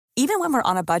Even when we're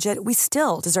on a budget, we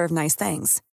still deserve nice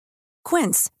things.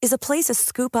 Quince is a place to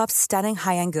scoop up stunning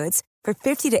high-end goods for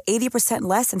 50 to 80%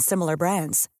 less than similar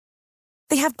brands.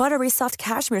 They have buttery soft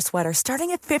cashmere sweaters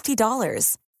starting at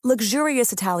 $50,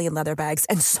 luxurious Italian leather bags,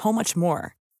 and so much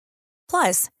more.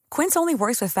 Plus, Quince only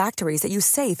works with factories that use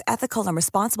safe, ethical, and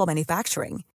responsible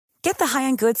manufacturing. Get the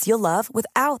high-end goods you'll love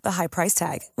without the high price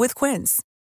tag with Quince.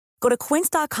 Go to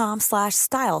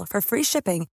quince.com/style for free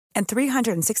shipping and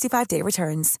 365-day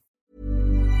returns.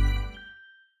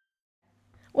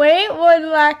 We would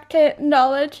like to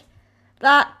acknowledge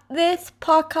that this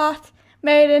podcast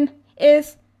meeting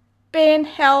is being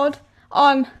held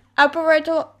on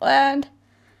Aboriginal land,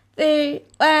 the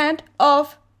land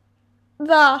of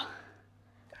the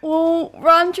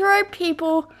Wurundjeri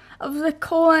people of the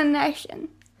Kulin Nation,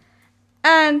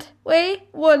 and we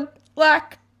would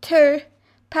like to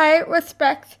pay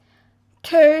respect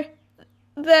to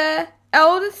the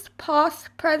elders past,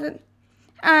 present,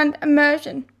 and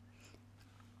emerging,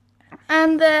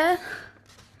 and their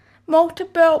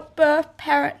multiple birth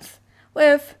parents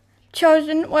with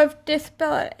children with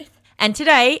disabilities. And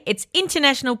today, it's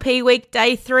International P Week,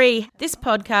 Day 3. This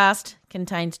podcast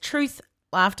contains truth,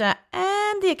 laughter,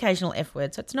 and the occasional F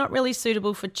word, so it's not really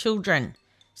suitable for children.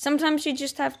 Sometimes you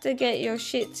just have to get your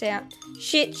shits out.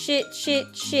 Shit, shit,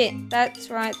 shit, shit. That's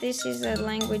right, this is a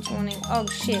language warning. Oh,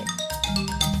 shit.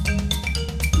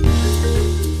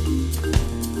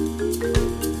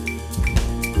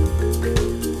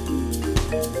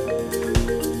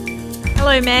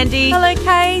 Hello, Mandy. Hello,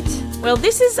 Kate. Well,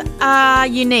 this is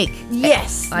unique.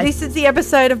 Yes, this is the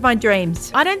episode of my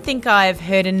dreams. I don't think I've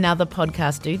heard another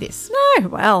podcast do this. No,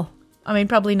 well, I mean,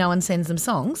 probably no one sends them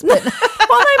songs, but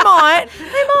well, they might.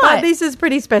 But this is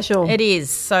pretty special. it is.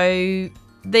 So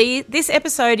this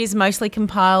episode is mostly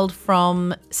compiled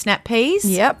from Snap Peas.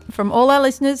 Yep, from all our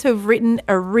listeners who've written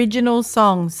original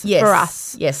songs for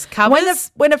us. Yes, covers.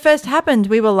 When it first happened,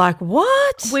 we were like,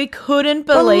 what? We couldn't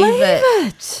believe it.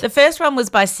 it. The first one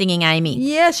was by Singing Amy.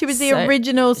 Yeah, she was the So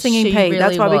original Singing she P. really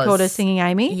That's why we was. called her Singing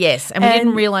Amy. Yes, and we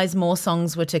didn't realise more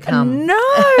songs were to come. No,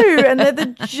 and they're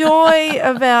the joy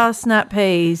of our Snap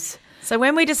Peas. So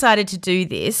when we decided to do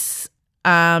this,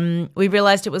 we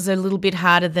realised it was a little bit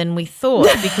harder than we thought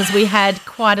because we had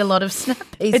quite a lot of Snap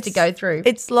Peas to go through.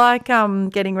 It's like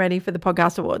getting ready for the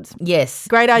podcast awards. Yes.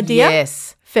 Great idea.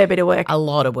 Yes. Fair bit of work. A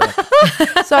lot of work.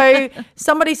 So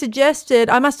somebody suggested,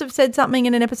 I must have said something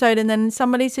in an episode, and then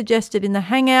somebody suggested in the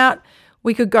Hangout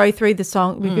we could go through the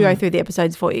song, we could go through the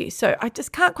episodes for you. So I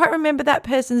just can't quite remember that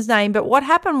person's name, but what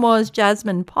happened was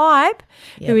Jasmine Pipe,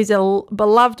 who is a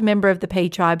beloved member of the P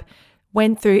Tribe,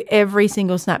 went through every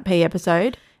single Snap P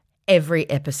episode. Every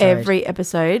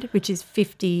episode. Which is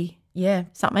 50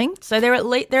 something. So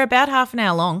they're about half an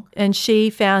hour long. And she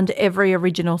found every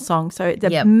original song. So it's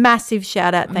a massive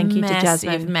shout out. Thank you to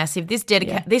Jasmine. Massive. This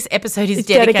episode is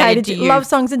dedicated to you. Love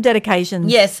songs and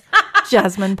dedications. Yes.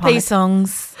 Jasmine Pipe. P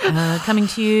songs coming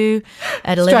to you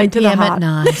at Straight 11 to the p.m. at heart.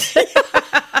 night.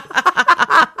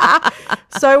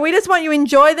 So we just want you to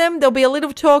enjoy them. There'll be a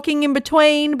little talking in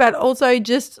between, but also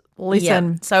just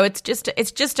listen. Yeah. So it's just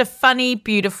a funny,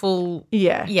 beautiful,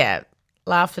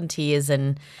 laugh and tears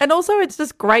and also it's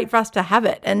just great for us to have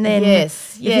it. And then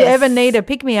if you ever need a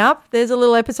pick-me-up, there's a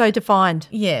little episode to find.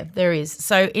 yeah, there is.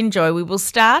 So enjoy. We will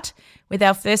start with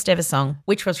our first ever song,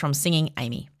 which was from Singing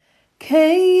Amy.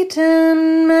 Kate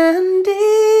and Mandy,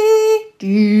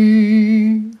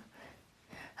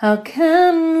 how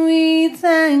can we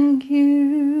thank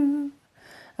you?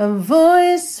 A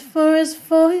voice for us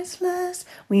voiceless,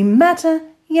 we matter,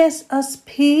 yes, us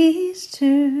peas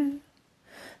too.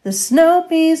 The snow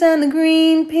peas and the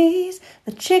green peas,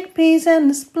 the chickpeas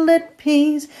and the split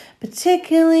peas,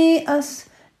 particularly us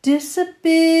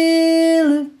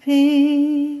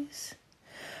disabilities.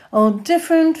 All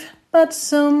different, but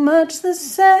so much the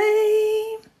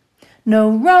same.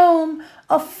 No Rome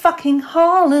or fucking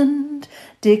Holland.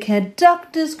 Dickhead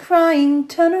doctors crying,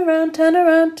 turn around, turn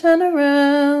around, turn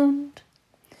around.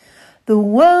 The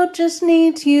world just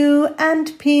needs you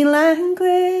and P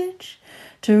language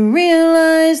to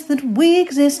realize that we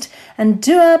exist and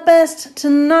do our best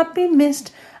to not be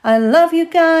missed. I love you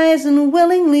guys and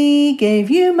willingly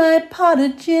gave you my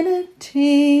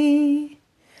prodiginity.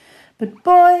 But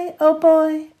boy, oh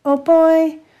boy, oh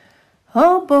boy,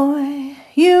 oh boy,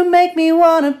 you make me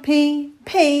wanna pee,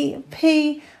 pee,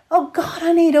 pee. Oh God,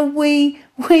 I need a wee,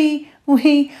 wee,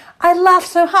 wee. I laugh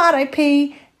so hard I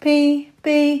pee, pee,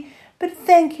 pee. But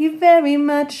thank you very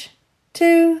much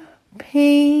to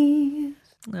peas.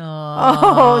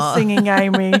 Oh, Singing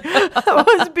Amy. That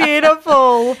was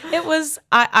beautiful. It was,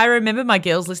 I remember my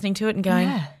girls listening to it and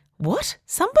going, What?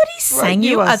 Somebody sang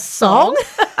you a song?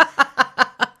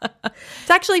 It's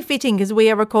actually fitting because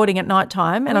we are recording at night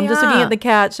time, and We I'm just looking are. at the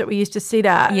couch that we used to sit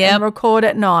at Yep. and record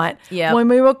at night Yep. when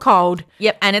we were cold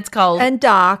Yep, and it's cold. and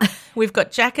dark We've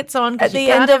got jackets on 'cause at you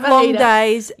the end can't of have a long heater.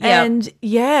 days.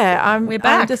 Yep. And We're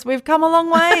back. we've come a long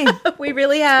way. We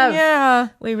really have. Yeah.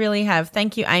 We really have.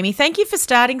 Thank you, Amy. Thank you for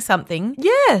starting something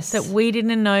Yes. that we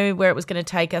didn't know where it was going to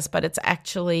take us, but it's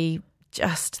actually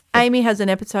just Amy has an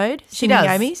episode, Singing does,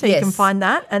 Amy, so you can yes. find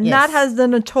that. And Yes. that has the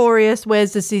notorious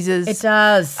Where's the Scissors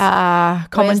does.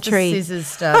 commentary. Where's the Scissors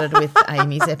started with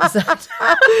Amy's episode.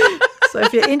 So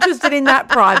if you're interested in that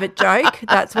private joke,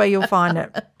 that's where you'll find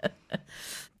it.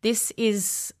 This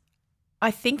is,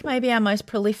 I think, maybe our most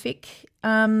prolific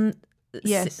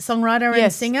Yes. songwriter and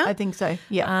Yes, singer. I think so.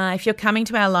 Yeah. If you're coming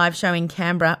to our live show in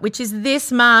Canberra, which is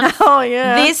this month, Oh,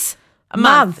 yeah. this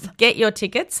month, get your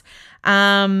tickets.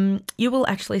 You will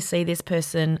actually see this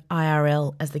person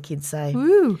IRL, as the kids say.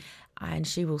 Ooh. And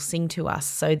she will sing to us.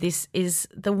 So this is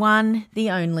the one, the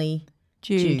only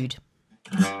Jude. Jude.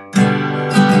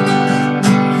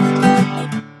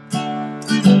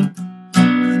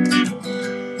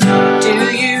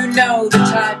 Do you know the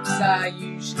types I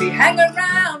usually hang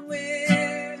around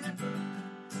with?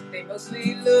 They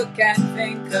mostly look and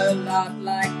think a lot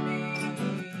like me.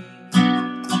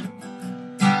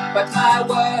 But my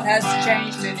world has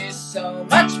changed and is so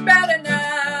much better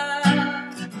now.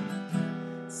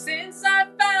 Since I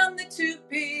found the two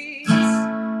P's,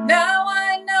 now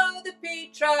I know the P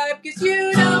tribe, 'cause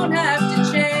you don't have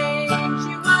to change.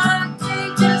 You are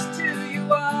just who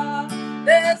you are.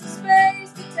 There's a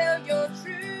space to tell your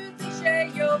truth and share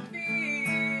your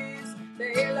fears.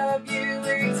 They love you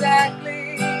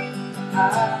exactly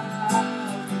how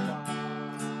you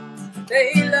are.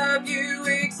 They love you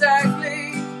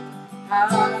exactly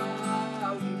how you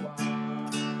are.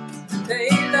 They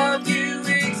love you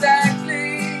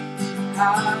exactly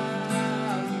how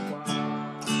you are.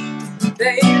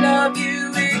 They love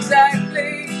you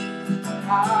exactly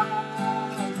how you are.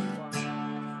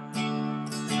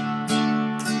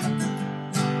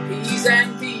 Peas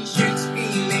and pea shoots,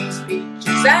 peelings,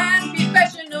 peaches and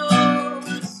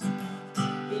professionals.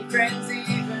 Be friends,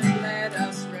 even let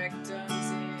us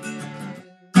rectums in.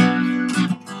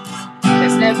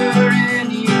 There's never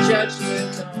any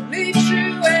judgment, only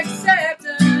true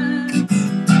acceptance.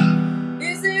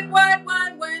 Is it White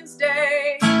Wine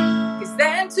Wednesday? 'Cause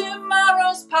then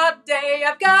tomorrow's pot day.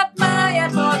 I've got my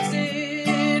AirPods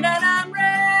in and I'm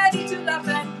ready to laugh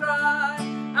and cry.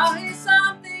 I'll hear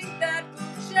something that will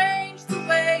change the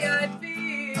way I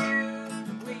feel.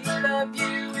 We love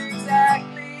you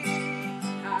exactly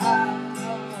how you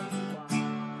are.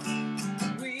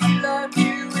 We love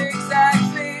you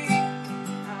exactly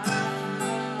how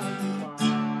you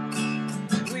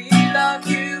are. We love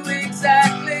you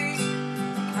exactly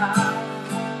how you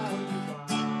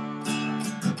are.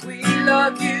 We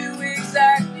love you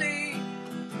exactly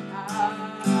how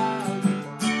you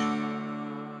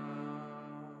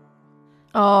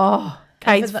Oh,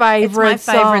 Kate's It's favourite my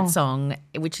favourite song,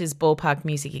 which is Ballpark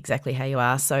Music, Exactly How You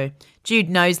Are. So Jude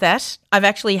knows that. I've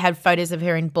actually had photos of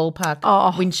her in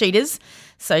ballpark wind cheaters.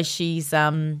 So she's,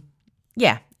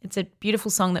 it's a beautiful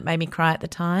song that made me cry at the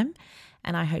time.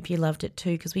 And I hope you loved it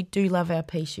too, because we do love our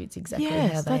pea shoots exactly how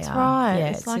Yes, they that's are. right. Yeah,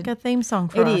 it's like a theme song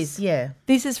for It us. is, yeah.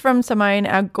 This is from Simone,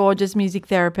 our gorgeous music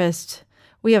therapist.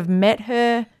 We have met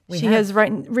her. She has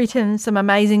written some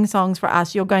amazing songs for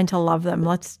us. You're going to love them.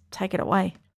 Let's take it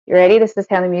away. You ready? This is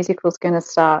how the musical's going to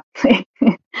start. Kate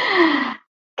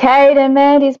and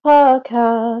Mandy's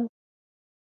podcast.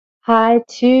 Hi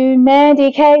to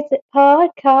Mandy, Kate's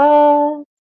podcast.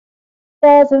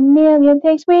 There's a million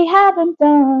things we haven't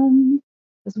done,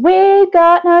 'cause we've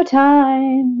got no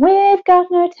time. We've got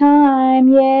no time,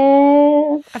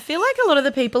 yeah. I feel like a lot of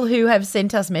the people who have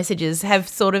sent us messages have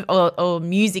sort of, or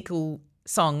musical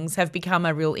songs have become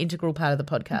a real integral part of the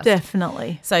podcast.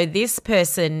 Definitely. So this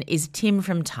person is Tim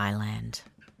from Thailand.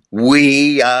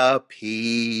 We are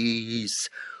peace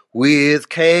with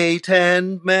Kate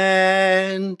and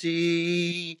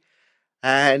Mandy,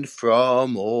 and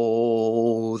from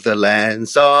all the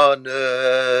lands on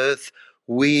earth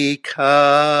we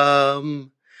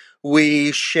come.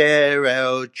 We share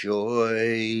our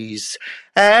joys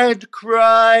and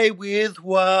cry with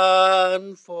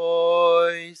one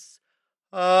voice.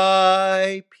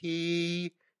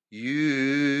 IPUP,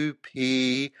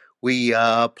 we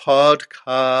are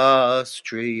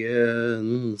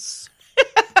podcastrians.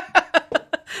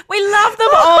 We love them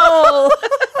all.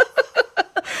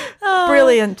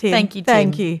 Brilliant, Tim. Thank you, Tim.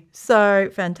 Thank you. So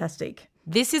fantastic.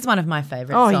 This is one of my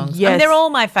favourite Oh, songs. I yes. mean, they're all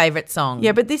my favourite songs.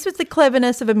 Yeah, but this was the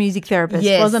cleverness of a music therapist,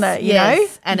 wasn't it? You know?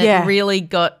 And Yeah. it really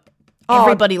got Oh,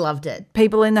 everybody loved it.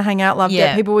 People in the Hangout loved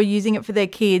Yeah. it. People were using it for their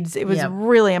kids. It was Yeah.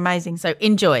 really amazing. So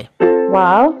enjoy.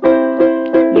 Well,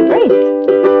 you breathe.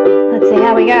 Let's see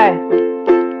how we go.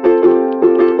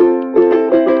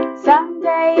 Some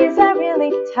days are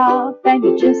really tough and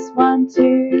you just want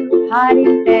to hide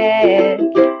in bed.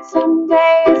 Some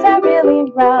days are really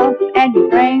rough and your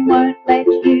brain won't let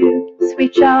you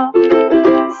switch off.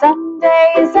 Some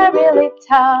days are really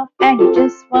tough and you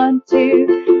just want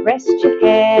to rest your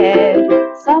head.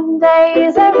 Some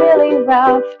days are really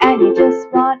rough and you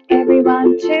just want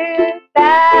everyone to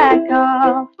back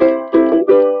off.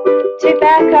 To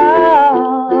back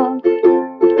off.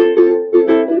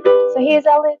 So here's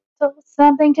a little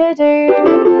something to do,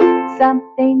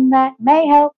 something that may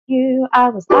help you. I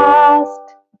was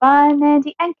asked by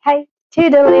Mandy and Kate to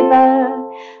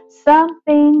deliver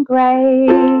something great.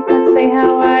 Let's see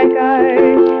how I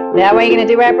go. Now we're going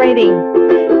to do our breathing.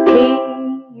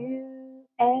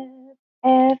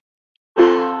 P-U-F-F.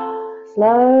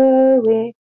 Slow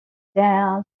it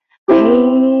down.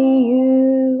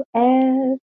 P-U-F-F.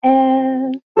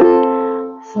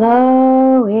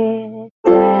 Slow it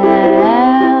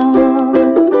down.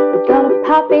 We're gonna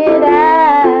pop it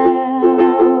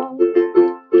out.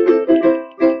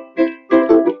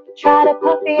 Try to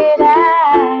pop it out.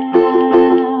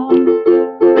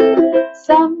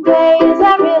 Some days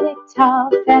are really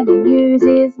tough and the news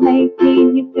is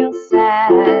making you feel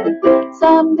sad.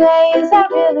 Some days are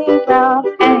really rough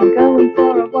and going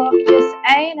for a walk just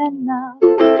ain't enough.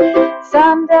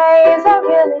 Some days are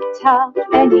really tough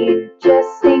and you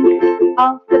just think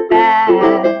of the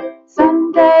bad.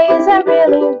 Some days are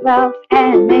really rough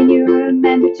and then you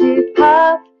remember to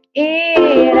puff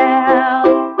it out.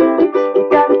 You're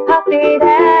gonna puff it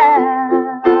out.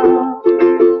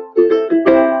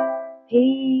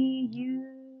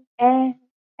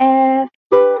 P-U-F-F.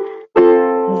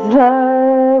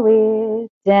 Slow it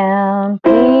down.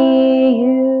 P-U-F-F.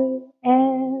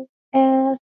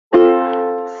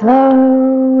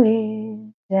 Slow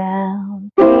it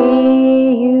down. P-U-F-F.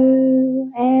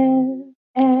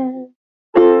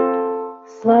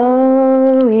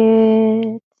 Slow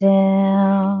it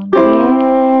down.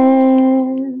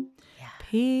 Yeah.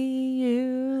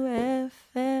 P-U-F-F.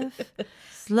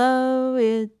 Slow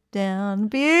it down.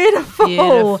 Beautiful.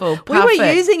 Beautiful. We were Puff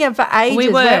it. using it for ages, We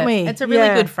were. weren't we? It's a really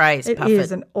good phrase, It puff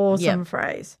is it. an awesome Yep.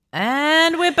 phrase.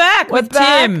 And we're back We're with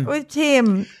back Tim. with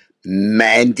Tim.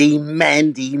 Mandy,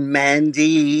 Mandy,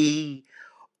 Mandy,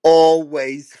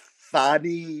 always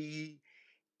funny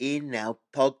in our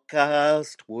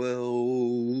podcast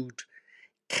world.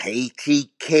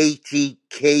 Katie, Katie,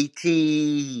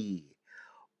 Katie,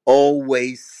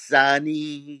 always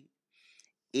sunny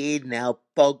in our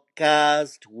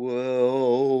podcast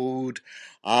world.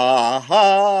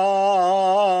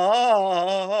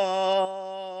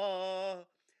 Ah,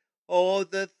 all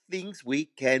the things we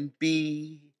can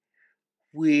be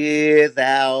with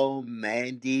our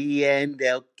Mandy and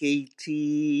our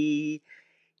Katie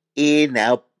in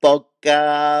our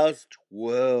podcast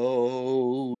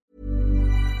world.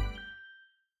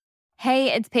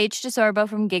 Hey, it's Paige DeSorbo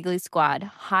from Giggly Squad.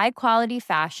 High quality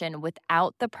fashion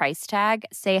without the price tag.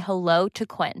 Say hello to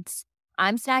Quince.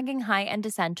 I'm snagging high-end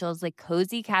essentials like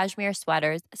cozy cashmere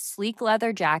sweaters, sleek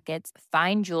leather jackets,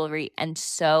 fine jewelry, and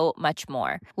so much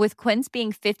more. With Quince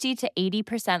being 50 to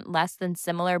 80% less than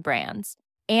similar brands.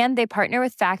 And they partner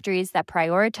with factories that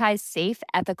prioritize safe,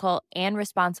 ethical, and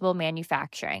responsible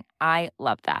manufacturing. I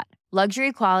love that.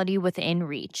 Luxury quality within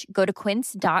reach. Go to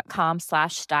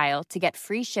quince.com/style to get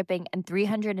free shipping and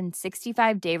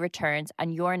 365-day returns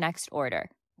on your next order.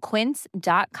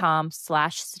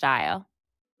 Quince.com/style.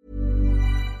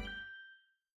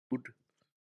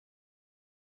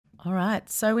 All right.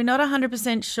 So we're not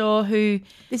 100% sure who.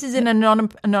 This is an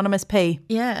anonymous P.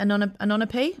 Yeah, Anon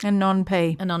P? A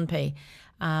non-P. Anon P.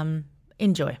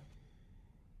 Enjoy.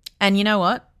 And you know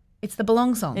what? It's the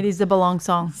Belong song. It is the Belong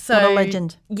song. So, what a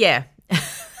legend. Yeah.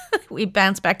 We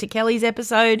bounce back to Kelly's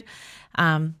episode.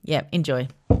 Yeah, enjoy.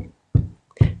 The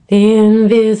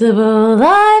invisible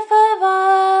life of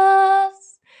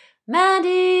us.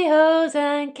 Mandy Hose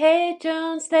and Kate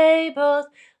Jones, they both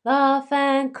laugh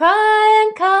and cry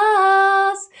and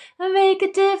cuss and make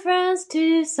a difference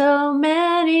to so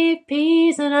many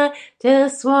peas. And I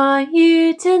just want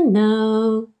you to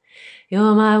know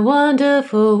you're my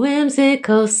wonderful,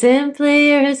 whimsical,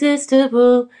 simply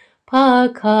irresistible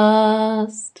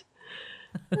podcast.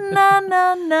 Na,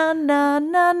 na, na, na,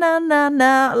 na, na, na,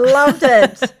 na. Loved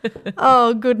it.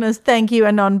 Oh, goodness. Thank you,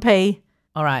 Anon P.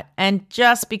 All right. And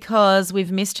just because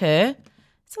we've missed her,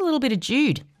 It's a little bit of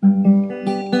Jude.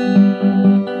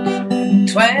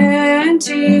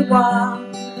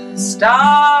 21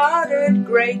 started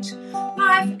great.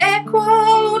 Life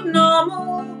echoed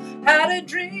normal. Had a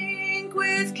drink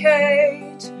with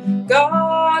Kate.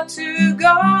 Got to go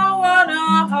on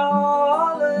a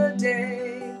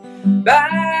holiday.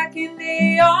 Back in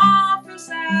the office,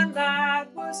 and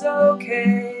that was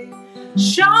okay.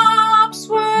 Shops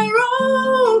were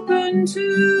open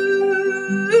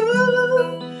too.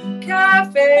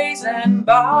 Cafes and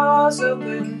bars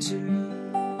open too.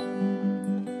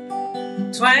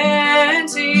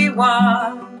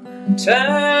 21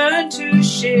 turned to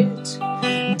shit.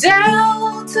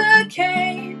 Delta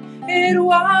came, it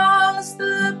was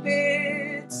the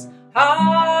bits.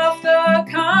 Half the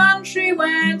country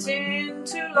went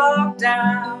into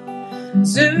lockdown.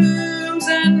 Zooms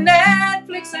and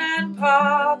Netflix and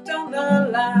parked on the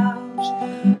lounge.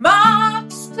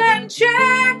 Masks and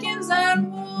check-ins and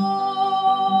walks.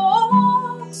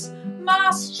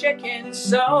 Must check in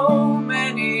so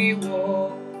many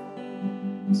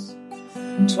walks.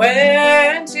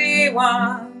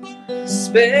 21,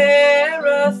 spare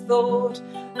a thought.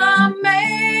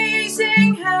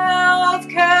 Amazing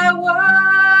healthcare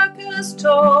workers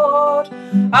taught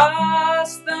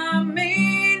us the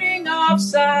meaning of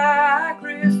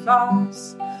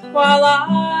sacrifice, while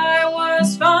I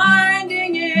was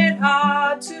finding it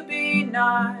hard to be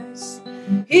nice.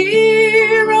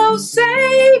 Heroes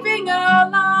saving our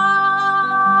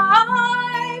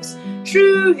lives,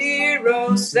 true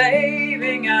heroes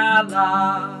saving our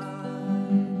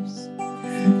lives.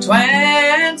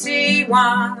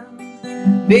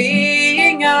 21,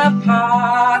 being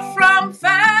apart from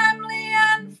family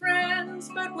and friends,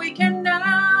 but we can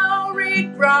now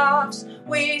read graphs.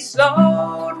 We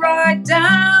slowed right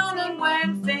down, and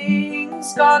when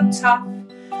things got tough,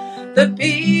 the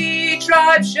B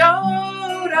tribe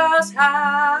showed us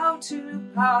how to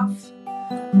puff.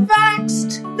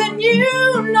 Vaxxed, the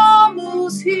new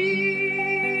normal's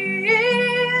here.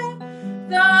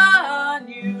 The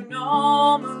new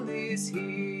normal is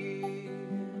here.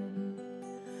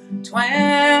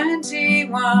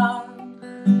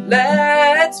 21,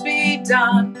 let's be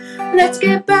done. Let's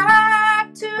get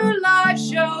back to live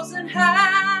shows and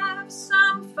have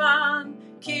some fun.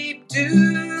 Keep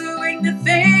doing the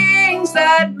things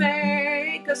that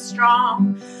make us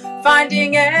strong.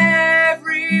 Finding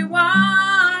everyone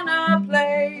a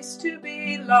place to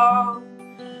belong.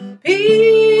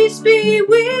 Peace be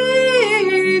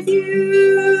with you.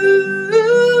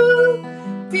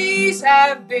 Peace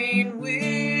have been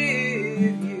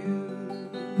with you.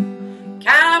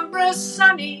 Canberra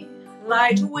sunny,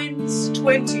 light winds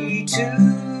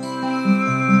 22.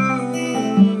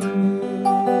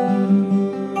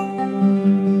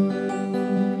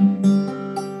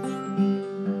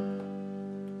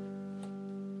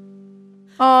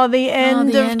 Oh, the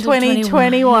end of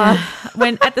 2021. Yeah.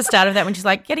 When at the start of that, when she's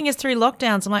like getting us through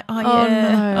lockdowns, I'm like, oh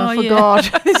yeah, no, I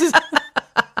forgot. This is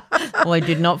well, I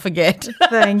did not forget.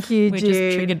 Thank you, We're Jude.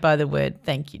 just triggered by the word.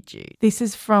 Thank you, Jude. This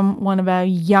is from one of our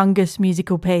youngest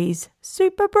musical Ps,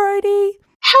 Super Brody.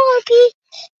 Hello, Pete.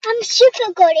 I'm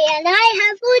Super Brody and I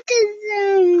have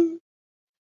autism.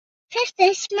 This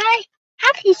is my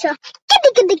happy song. And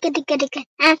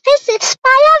this is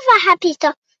my other happy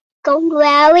song. Don't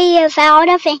worry about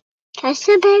a thing. Cause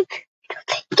the baby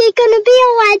you're gonna be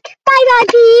alright. Bye-bye,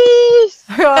 peace.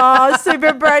 Oh,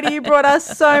 Super Brody, you brought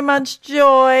us so much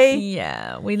joy.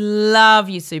 Yeah, we love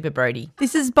you, Super Brody.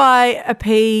 This is by a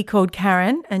P called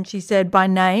Karen, and she said by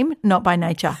name, not by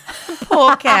nature.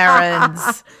 Poor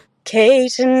Karens.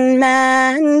 Kate and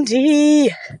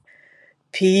Mandy,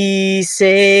 peace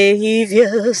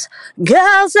saviors,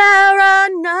 girls, there are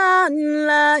none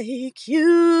like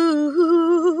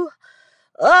you.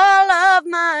 All of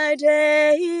my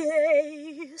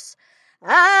days,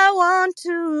 I want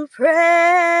to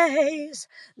praise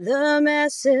the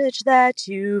message that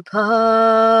you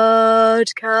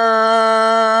podcast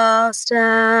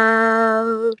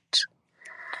out.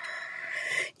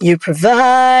 You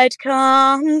provide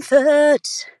comfort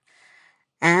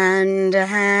and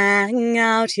hang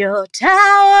out your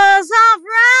towers of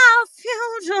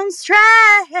refuge and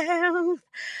strength.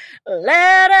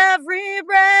 Let every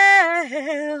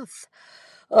breath,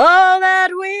 all that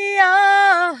we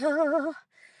are,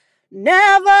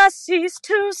 never cease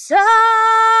to support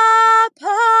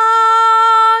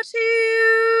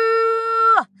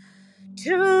you.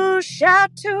 To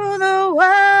shout to the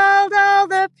world all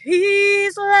the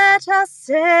peace, let us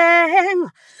sing.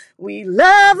 We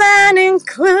love and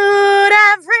include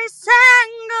every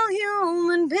single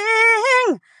human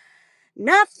being.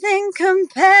 Nothing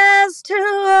compares to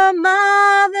a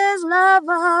mother's love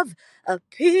of a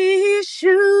pea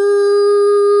shoot.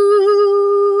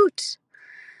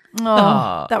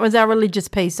 Oh, that was our religious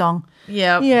peace song.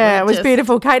 Yeah. Yeah, it was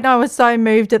beautiful. Kate and I were so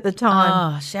moved at the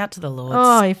time. Oh, shout to the Lord.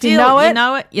 Oh, if you Still, know it, you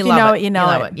know it, you if love you know it. it, you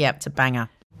know it. Yep, it's a banger.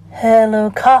 Hello,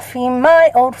 coffee,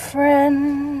 my old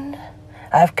friend.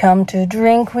 I've come to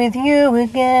drink with you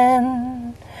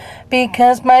again,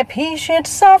 because my pea shoot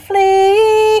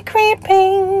softly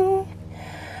creeping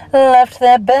left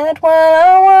their bed while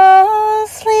I was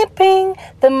sleeping.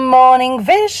 The morning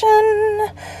vision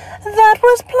that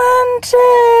was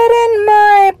planted in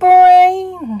my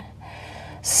brain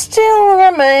still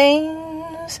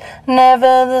remains,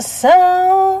 never the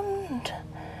sound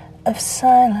of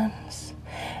silence.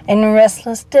 In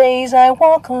restless days I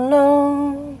walk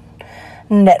alone.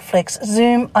 Netflix,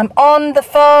 Zoom, I'm on the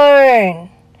phone.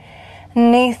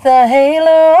 'Neath the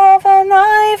halo of an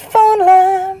iPhone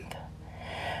lamp,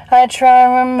 I try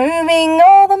removing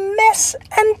all the mess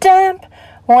and damp.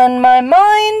 When my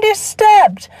mind is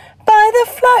stabbed by the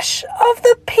flush of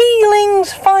the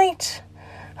peelings fight,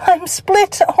 I'm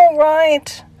split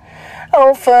alright.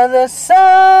 Oh, for the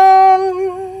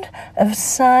sound of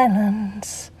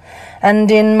silence.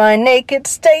 And in my naked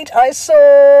state I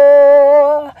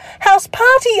saw house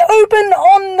party open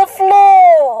on the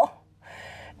floor.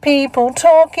 People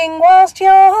talking whilst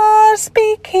you're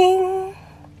speaking.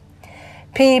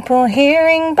 People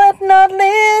hearing but not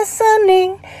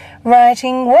listening.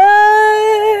 Writing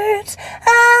words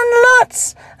and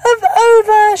lots of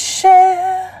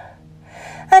overshare.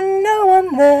 And no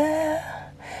one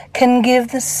there can give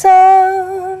the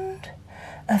sound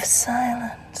of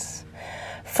silence.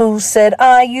 Fool, said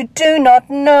I, you do not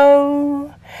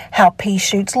know how pea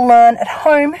shoots learn at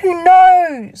home, who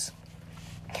knows?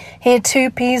 Here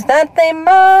 2 peas that they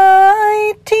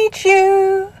might teach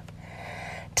you.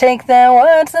 Take their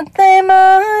words that they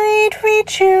might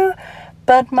reach you.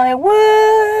 But my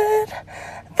word,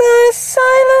 the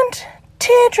silent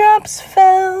teardrops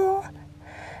fell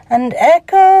and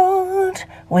echoed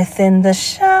within the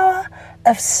shower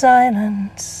of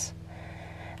silence.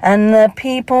 And the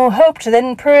people hoped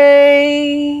then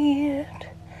prayed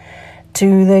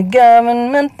to the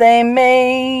government they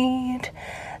made,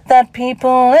 that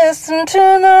people listen to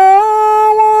the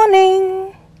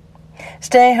warning.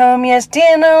 Stay home, yes,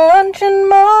 dinner, lunch and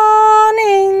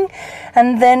morning,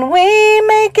 and then we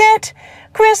may get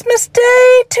Christmas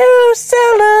Day to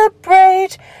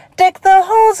celebrate. Deck the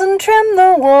halls and trim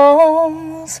the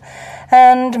walls,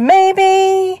 and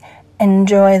maybe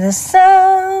enjoy the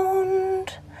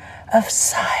sound of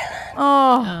silence.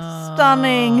 Oh,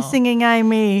 stunning singing,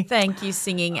 Amy. Thank you,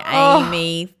 singing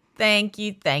Amy. Thank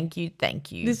you.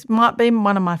 This might be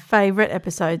one of my favourite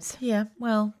episodes. Yeah,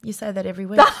 well, you say that every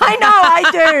week. I know, I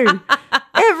do.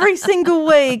 Every single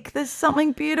week there's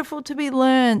something beautiful to be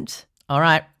learnt. All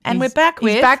right, and we're back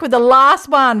He's back with the last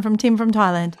one from Tim from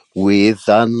Thailand. With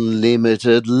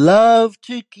unlimited love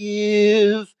to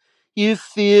give, you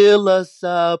fill us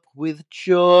up with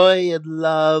joy and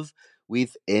love,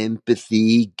 with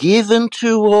empathy given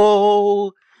to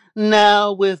all.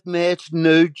 Now we've met,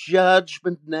 no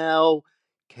judgment now.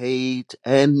 Kate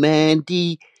and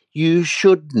Mandy, you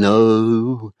should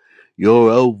know.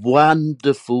 You're a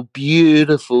wonderful,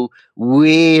 beautiful,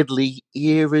 weirdly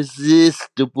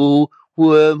irresistible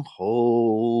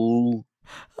wormhole.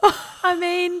 I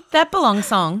mean, that Belong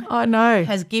song. I know.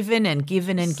 Has given and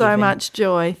given and so given. much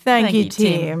joy. Thank you,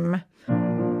 Tim.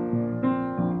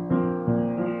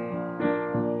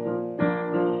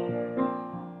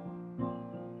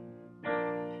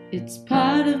 It's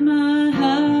part of my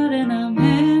heart and I'm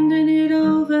handing it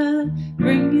over,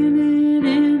 bringing it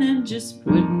in and just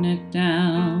putting it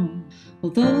down.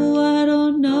 Although I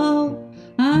don't know,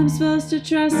 I'm supposed to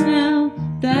trust now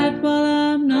that while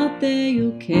I'm not there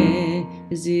you'll care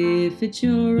as if it's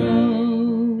your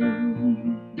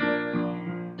own.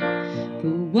 The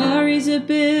worries are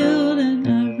building,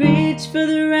 I reach for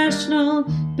the rational,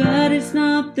 but it's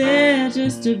not there,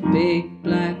 just a big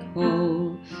black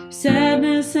hole.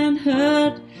 Sadness and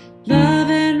hurt, love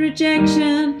and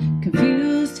rejection,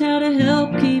 confused how to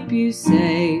help keep you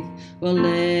safe while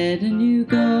letting you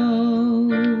go.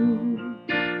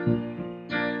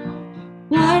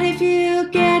 What if you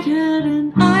get hurt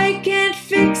and I can't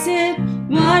fix it?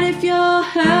 What if you're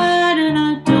hurt and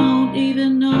I don't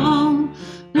even know?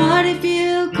 What if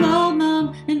you call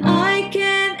mom and I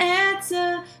can't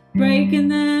answer, breaking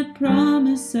that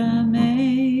promise I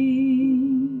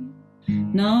made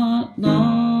not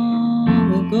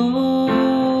long ago?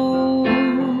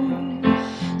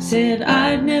 Said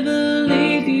I'd never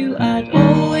leave you, I'd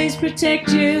always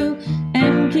protect you,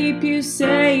 and keep you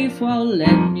safe while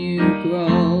letting you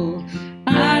grow.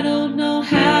 I don't know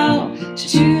how to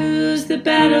choose the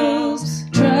battles.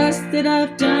 Trust that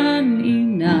I've done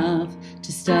enough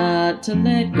to start to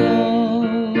let go.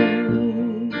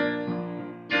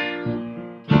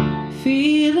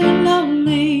 Feeling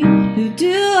lonely, who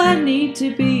do I need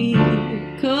to be?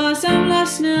 'Cause I'm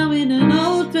lost now in an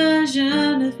old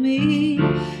version of me.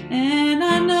 And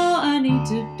I know I need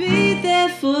to be there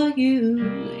for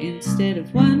you, instead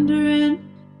of wondering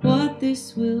what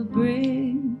this will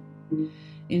bring.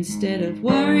 Instead of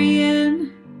worrying,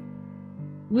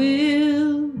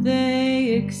 will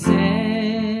they accept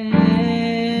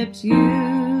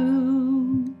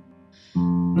you?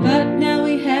 But now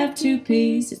we have 2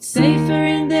 Ps, it's safer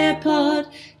in their pod,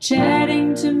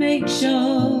 chatting to make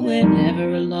sure we're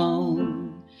never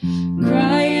alone.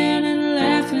 Crying and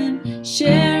laughing,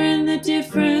 sharing the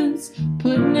difference,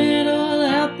 putting it all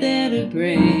out there to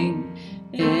bring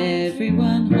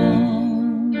everyone home.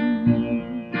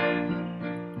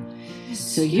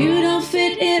 So you don't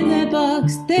fit in their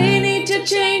box, they need to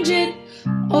change it.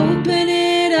 Open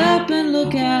it up and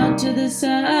look out to the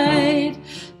side.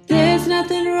 There's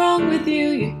nothing wrong with you,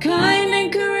 you're kind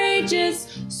and courageous.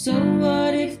 So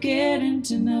what if getting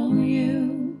to know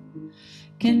you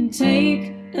can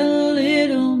take a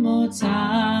little more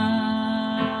time?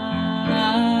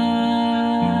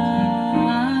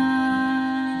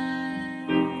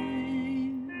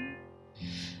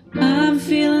 I'm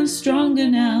feeling stronger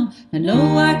now, I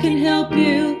know I can help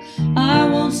you. I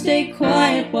won't stay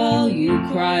quiet while you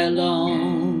cry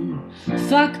alone.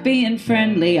 Fuck being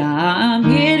friendly, I'm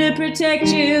here to protect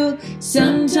you.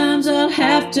 Sometimes I'll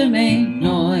have to make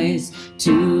noise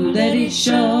to let it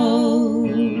show.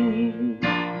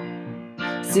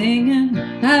 Singing,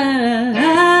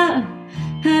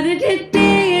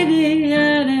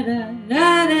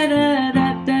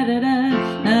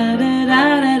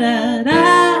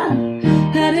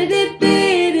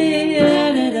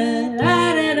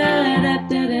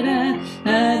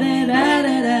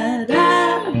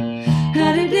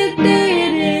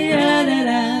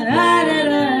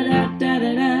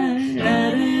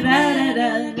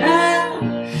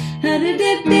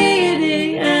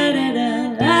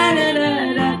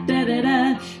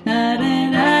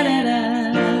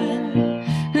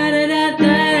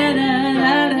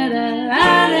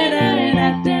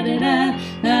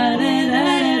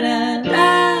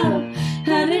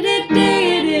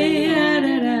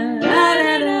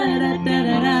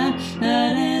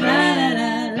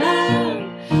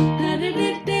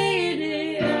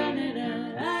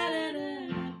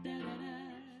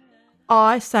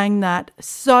 I sang that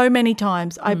so many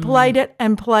times. I played it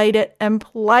and played it and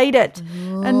played it.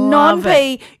 And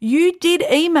Non-P, you did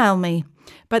email me,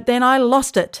 but then I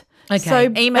lost it. Okay,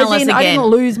 so email us I again. didn't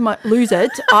lose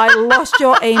it. I lost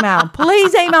your email.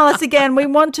 Please email us again. We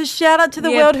want to shout out to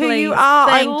the world who you are.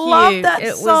 Thank I love you. that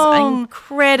it song. was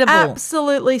incredible.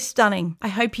 Absolutely stunning. I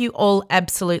hope you all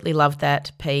absolutely loved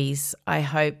that piece. I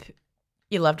hope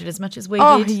you loved it as much as we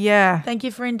Oh, did. yeah. Thank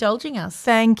you for indulging us.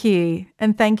 Thank you.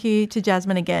 And thank you to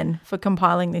Jasmine again for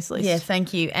compiling this list. Yeah,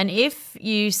 thank you. And if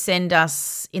you send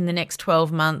us in the next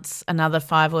 12 months another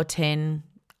 5 or 10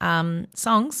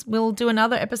 songs, we'll do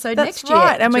another episode That's next year.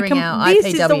 right. And during our this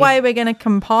IPW. is the way we're going to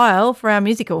compile for our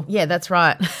musical. Yeah, that's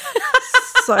right.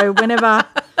 So whenever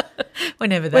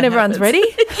everyone's happens. ready.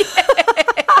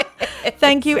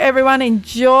 Thank you, everyone.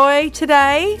 Enjoy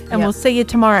today, and we'll see you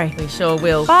tomorrow. We sure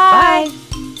will. Bye.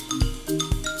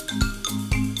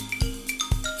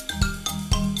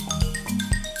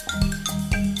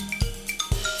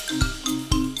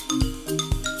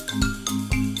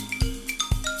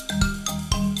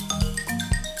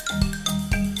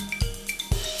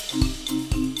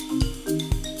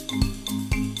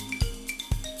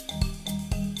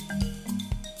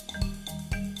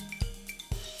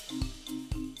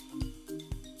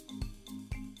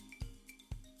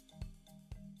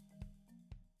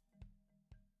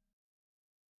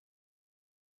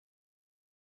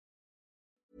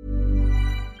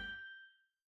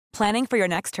 Planning for your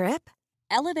next trip?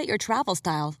 Elevate your travel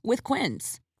style with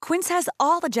Quince. Quince has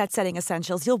all the jet-setting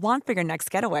essentials you'll want for your next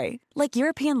getaway, like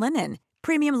European linen,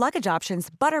 premium luggage options,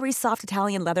 buttery soft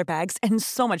Italian leather bags, and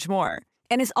so much more.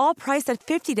 And is all priced at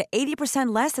 50 to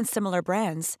 80% less than similar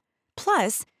brands.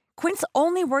 Plus, Quince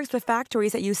only works with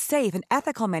factories that use safe and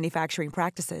ethical manufacturing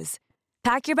practices.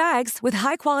 Pack your bags with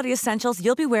high-quality essentials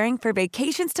you'll be wearing for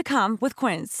vacations to come with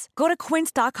Quince. Go to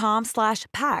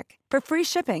quince.com/pack for free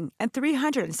shipping and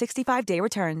 365-day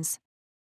returns.